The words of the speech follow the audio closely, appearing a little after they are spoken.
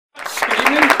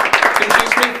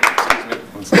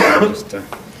So just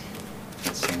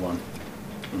that's the one.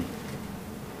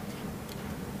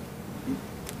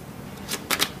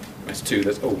 That's two.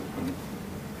 That's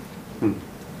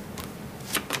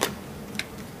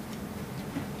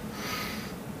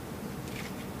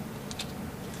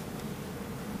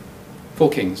Four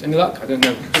kings. Any luck? I don't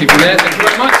know. See from there. Thank you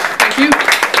very much. Thank you.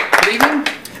 Good evening.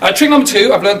 Trick number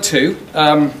 2. I've learnt 2.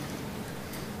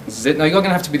 This is it. Now you're going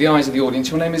to have to be the eyes of the audience.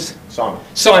 Your name is? Simon.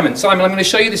 Simon. Simon, I'm going to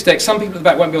show you this deck. Some people at the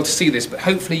back won't be able to see this, but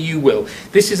hopefully you will.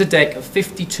 This is a deck of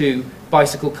 52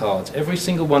 bicycle cards. Every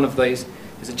single one of these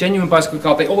is a genuine bicycle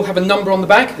card. They all have a number on the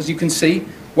back, as you can see.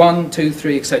 1, 2,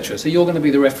 3, etc. So you're going to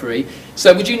be the referee.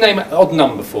 So would you name an odd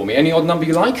number for me? Any odd number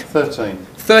you like? 13.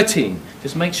 13.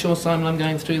 Just make sure, Simon, I'm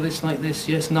going through this like this.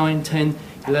 Yes, 9, 10,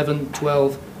 11,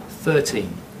 12,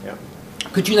 13. Yeah.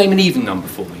 Could you name an even number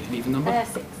for me? An even number?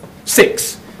 6.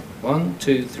 6. 1,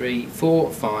 2, 3,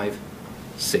 4, 5,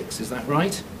 6. Is that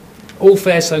right? All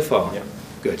fair so far? Yeah.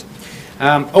 Good.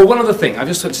 One other thing. I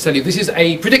just want to tell you, this is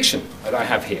a prediction that I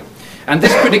have here. And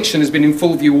this prediction has been in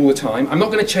full view all the time. I'm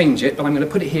not going to change it, but I'm going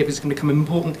to put it here because it's going to become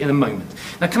important in a moment.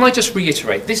 Now, can I just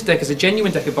reiterate, this deck is a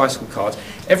genuine deck of bicycle cards.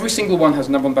 Every single one has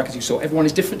a number on the back, as you saw. Everyone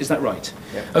is different, is that right?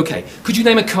 Yeah. Okay. Could you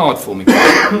name a card for me,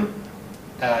 please?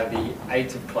 The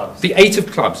 8 of clubs. The 8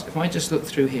 of clubs. If I just look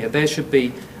through here, there should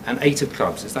be an 8 of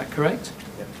clubs. Is that correct?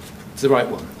 Yeah. It's the right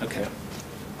one. Okay.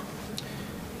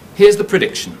 Here's the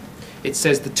prediction. It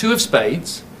says the 2 of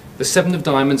spades, the 7 of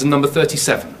diamonds, and number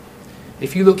 37.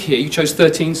 If you look here, you chose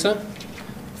 13, sir?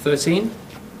 13.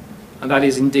 And that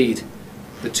is indeed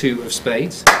the 2 of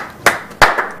spades.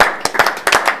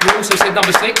 You also said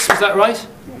number 6, was that right?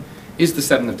 Is the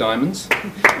 7 of diamonds.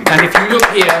 And if you look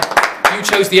here, you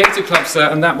chose the 8 of clubs, sir,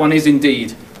 and that one is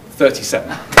indeed 37.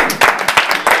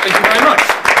 Thank you very much.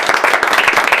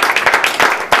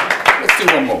 Let's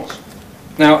do one more.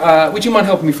 Now, would you mind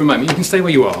helping me for a moment? You can stay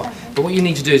where you are, but what you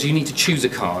need to do is you need to choose a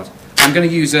card. I'm going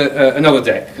to use another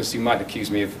deck, because you might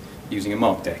accuse me of using a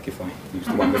marked deck if I used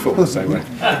the one before. So,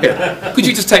 yeah. Could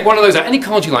you just take one of those out? Any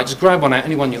card you like, just grab one out,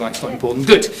 any one you like, it's not important.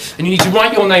 Good. And you need to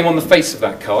write your name on the face of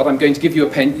that card. I'm going to give you a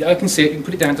pen. I can see it, you can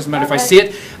put it down, doesn't matter if I see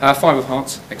it. 5 of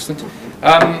hearts, excellent.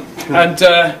 Thank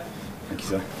you,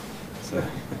 sir.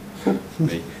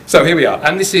 So here we are,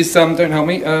 and this is, don't help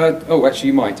me, actually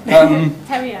you might.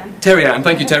 Terry Ann. Terry Ann,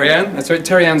 thank you Terry Ann. That's right,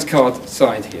 Terry Ann's card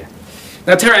side here.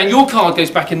 Now Terry Ann, your card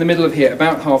goes back in the middle of here,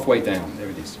 about halfway down. There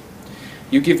it is.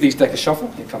 You give these deck a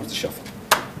shuffle, here comes the shuffle.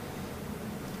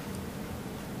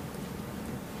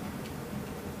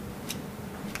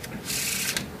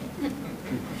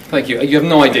 Thank you, you have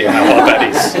no idea how hard that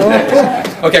is.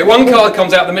 Okay, one card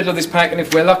comes out the middle of this pack, and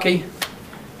if we're lucky,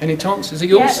 any chance? Is it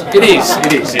yours? Yeah. It is.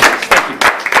 Thank you.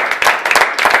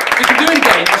 We can do it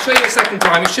again. I'll show you a second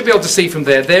time. You should be able to see from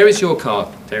there. There is your card,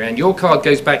 Terry Ann. Your card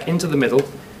goes back into the middle.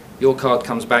 Your card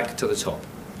comes back to the top.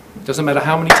 Doesn't matter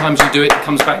how many times you do it, it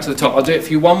comes back to the top. I'll do it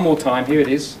for you one more time. Here it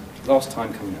is. Last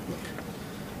time coming up. Look.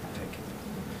 Take it.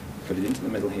 Put it into the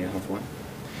middle here, halfway.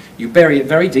 You bury it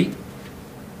very deep.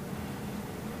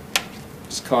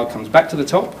 This card comes back to the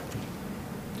top.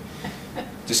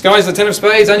 Disguise the 10 of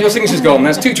spades and your signature's gone.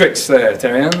 That's 2 tricks there,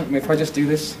 Terry Ann. If I just do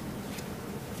this,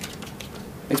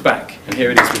 it's back. And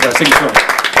here it is with her signature on.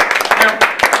 Now,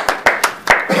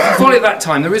 if you follow it that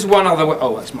time, there is one other way.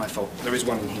 Oh, that's my fault. There is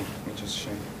one in here. Let me just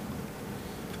show you.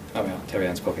 Oh, yeah, Terry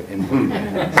Ann's pocket. In.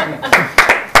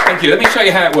 Thank you. Let me show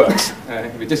you how it works.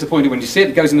 You'll be disappointed when you see it.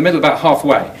 It goes in the middle about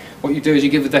halfway. What you do is you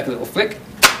give the deck a little flick,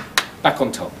 back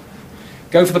on top.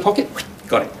 Go for the pocket,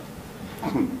 got it.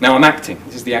 Now I'm acting.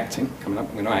 This is the acting coming up.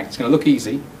 I'm going to act. It's going to look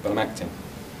easy, but I'm acting.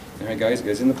 There it goes. It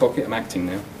goes in the pocket. I'm acting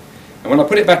now. And when I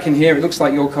put it back in here, it looks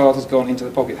like your card has gone into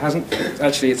the pocket. It hasn't.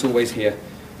 Actually, it's always here.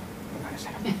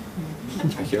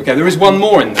 Thank you. Okay, there is one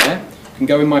more in there. You can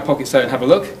go in my pocket so and have a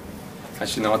look.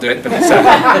 Actually, no, I'll do it. But,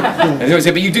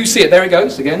 but you do see it. There it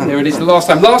goes again. There it is. The last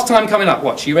time. Last time coming up.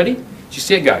 Watch. You ready? Do you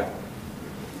see it go?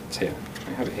 It's here.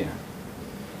 I have it here.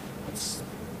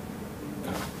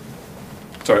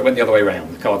 Sorry, it went the other way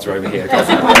around. The cards are over here.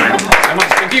 How much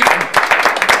thank you.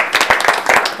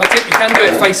 That's it. You can do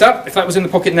it face up. If that was in the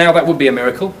pocket now, that would be a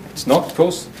miracle. It's not, of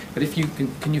course. But if you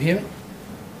can you hear it?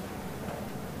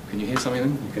 Can you hear something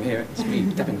then? You can hear it. It's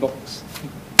me tapping the box.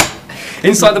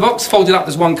 Inside the box, folded up,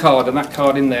 there's one card, and that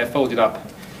card in there, folded up,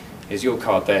 is your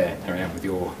card there. There I am with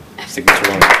your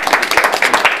signature on it.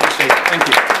 Thank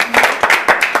you.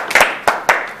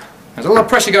 There's a lot of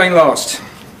pressure going last.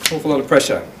 Awful lot of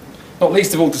pressure. Not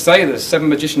least of all to say, there's 7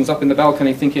 magicians up in the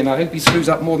balcony thinking, I hope he screws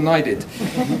up more than I did.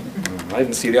 I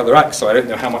didn't see the other act, so I don't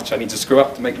know how much I need to screw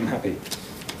up to make them happy.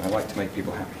 I like to make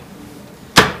people happy.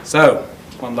 So,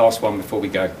 one last one before we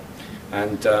go.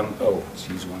 And, let's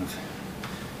use one of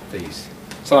please.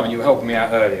 Simon, you were helping me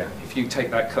out earlier. If you take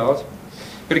that card,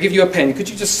 I'm going to give you a pen. Could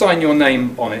you just sign your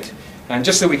name on it? And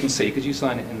just so we can see, could you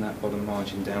sign it in that bottom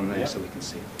margin down there so we can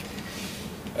see?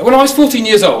 When I was 14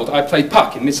 years old, I played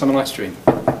Puck in Midsummer Night's Dream.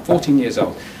 14 years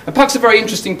old. And Puck's a very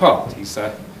interesting part. He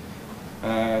says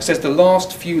the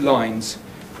last few lines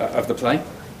of the play.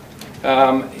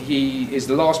 He is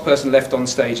the last person left on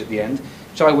stage at the end,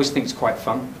 which I always think is quite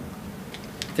fun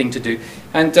thing to do.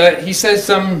 And he says,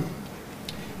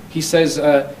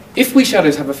 if we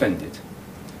shadows have offended,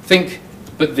 think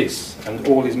but this, and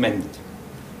all is mended.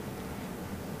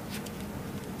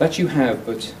 That you have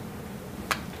but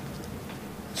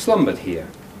slumbered here,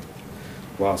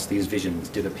 whilst these visions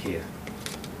did appear.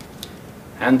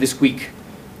 And this weak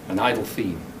and idle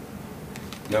theme,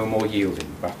 no more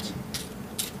yielding but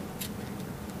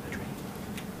a dream.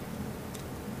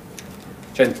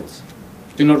 Gentles,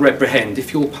 do not reprehend,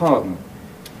 if you'll pardon,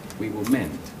 we will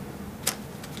mend.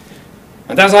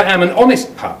 And as I am an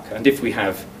honest Puck, and if we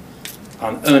have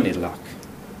unearned luck,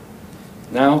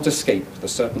 now to scape the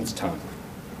serpent's tongue,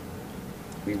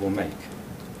 we will make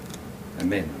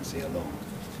amends ere long.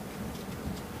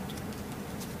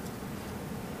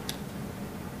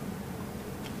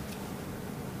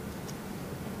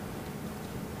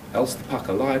 Else the Puck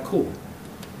a liar call.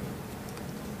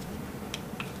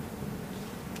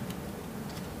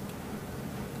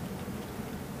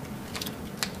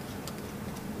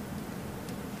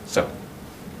 So,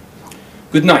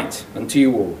 good night unto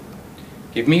you all.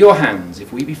 Give me your hands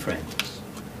if we be friends,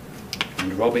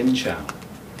 and Robin shall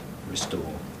restore.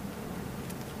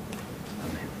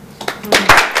 Amen.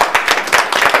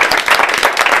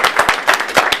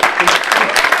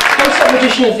 Close-up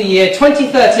magician of the year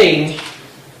 2013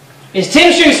 is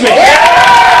Tim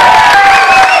Shoesmith.